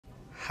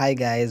Hi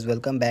guys,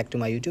 welcome back to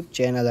my YouTube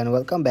channel and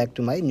welcome back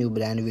to my new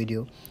brand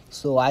video.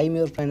 So I'm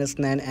your friend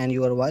Asnan and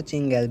you are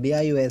watching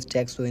iOS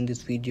Tech. So in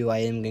this video I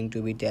am going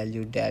to be tell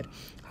you that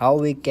how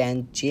we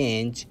can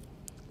change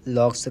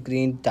lock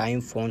screen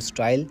time font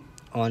style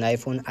on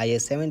iPhone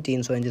iOS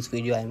 17. So in this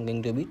video I am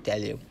going to be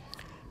tell you.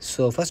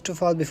 So first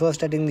of all, before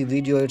starting the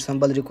video, it's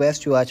humble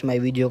request to watch my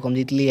video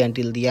completely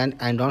until the end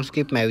and don't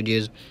skip my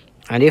videos.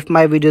 And if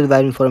my videos were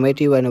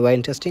informative and were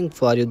interesting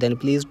for you, then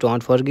please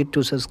don't forget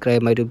to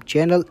subscribe my YouTube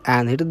channel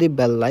and hit the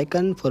bell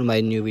icon for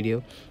my new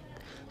video.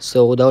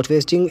 So without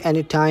wasting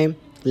any time,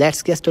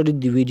 let's get started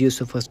the video.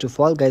 So first of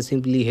all guys,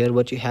 simply here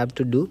what you have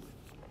to do.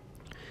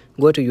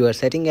 Go to your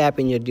setting app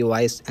in your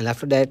device, and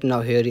after that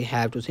now here you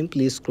have to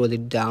simply scroll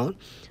it down.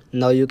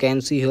 Now you can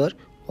see here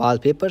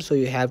wallpaper, so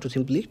you have to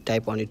simply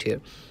type on it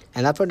here.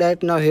 And after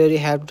that now here you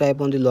have to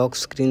type on the lock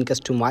screen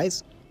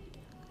customize.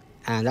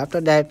 And after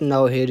that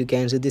now here you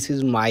can see this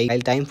is my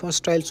time font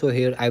style, so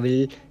here I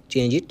will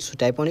change it, so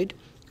type on it.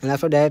 And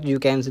after that you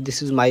can see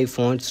this is my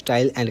font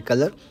style and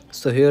color,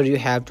 so here you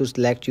have to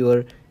select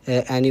your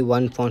any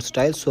one font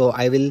style. So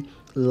I will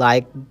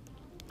like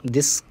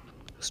this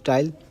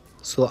style.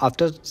 So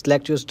after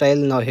select your style,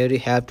 now here you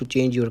have to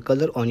change your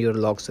color on your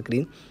lock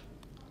screen.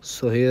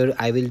 So here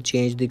I will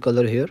change the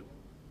color here.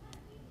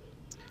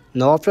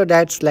 Now after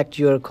that select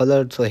your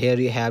color, so here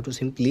you have to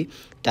simply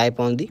type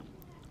on the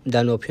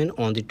done option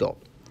on the top.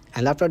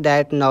 And after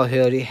that now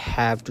here you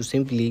have to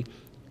simply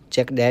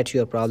check that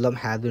your problem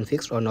has been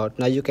fixed or not.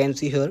 Now you can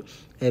see here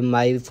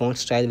my font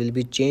style will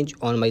be changed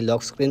on my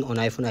lock screen on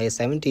iPhone iOS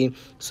 17.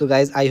 So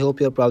guys, I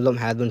hope your problem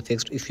has been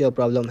fixed. If your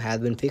problem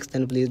has been fixed,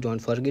 then please don't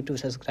forget to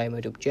subscribe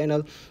my YouTube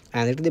channel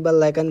and hit the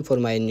bell icon for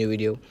my new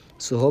video.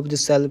 So hope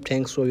this helped.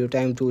 Thanks for your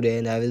time today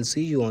and I will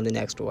see you on the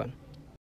next one.